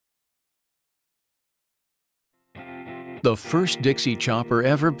The first Dixie chopper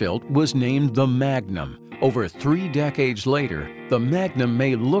ever built was named the Magnum. Over 3 decades later, the Magnum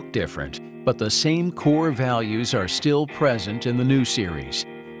may look different, but the same core values are still present in the new series.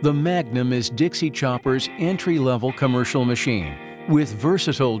 The Magnum is Dixie Chopper's entry-level commercial machine, with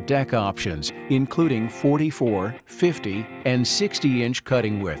versatile deck options including 44, 50, and 60-inch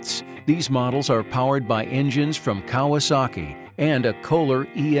cutting widths. These models are powered by engines from Kawasaki and a Kohler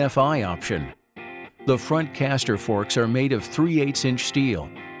EFI option. The front caster forks are made of 3/8-inch steel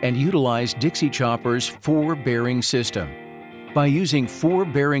and utilize Dixie Chopper's 4-bearing system. By using 4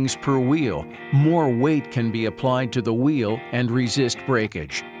 bearings per wheel, more weight can be applied to the wheel and resist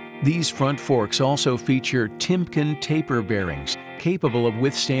breakage. These front forks also feature Timken taper bearings, capable of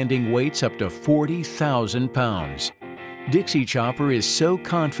withstanding weights up to 40,000 pounds. Dixie Chopper is so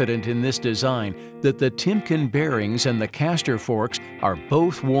confident in this design that the Timken bearings and the caster forks are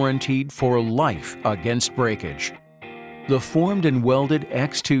both warranted for life against breakage. The formed and welded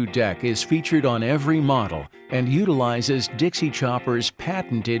X2 deck is featured on every model and utilizes Dixie Chopper's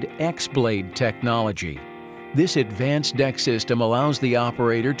patented X-Blade technology. This advanced deck system allows the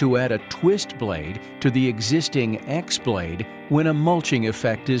operator to add a twist blade to the existing X-Blade when a mulching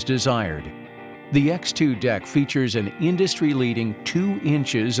effect is desired. The X2 deck features an industry-leading 2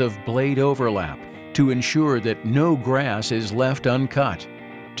 inches of blade overlap to ensure that no grass is left uncut.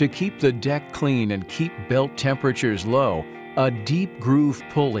 To keep the deck clean and keep belt temperatures low, a deep groove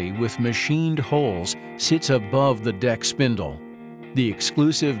pulley with machined holes sits above the deck spindle. The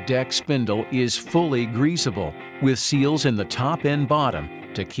exclusive deck spindle is fully greasable, with seals in the top and bottom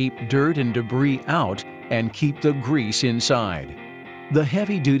to keep dirt and debris out and keep the grease inside. The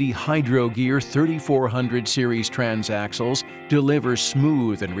heavy-duty Hydro Gear 3400 series transaxles deliver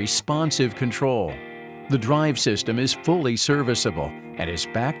smooth and responsive control. The drive system is fully serviceable and is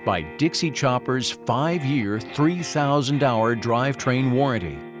backed by Dixie Chopper's 5-year, 3,000-hour drivetrain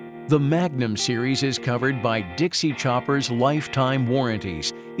warranty. The Magnum series is covered by Dixie Chopper's lifetime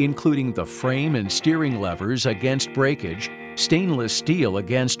warranties, including the frame and steering levers against breakage, stainless steel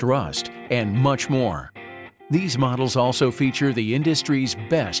against rust, and much more. These models also feature the industry's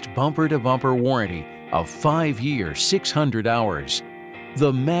best bumper-to-bumper warranty of 5-year, 600 hours.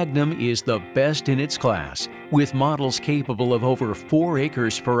 The Magnum is the best in its class, with models capable of over 4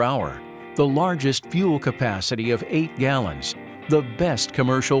 acres per hour, the largest fuel capacity of 8 gallons, the best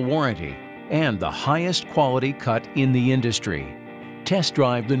commercial warranty, and the highest quality cut in the industry. Test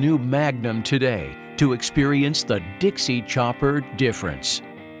drive the new Magnum today to experience the Dixie Chopper difference.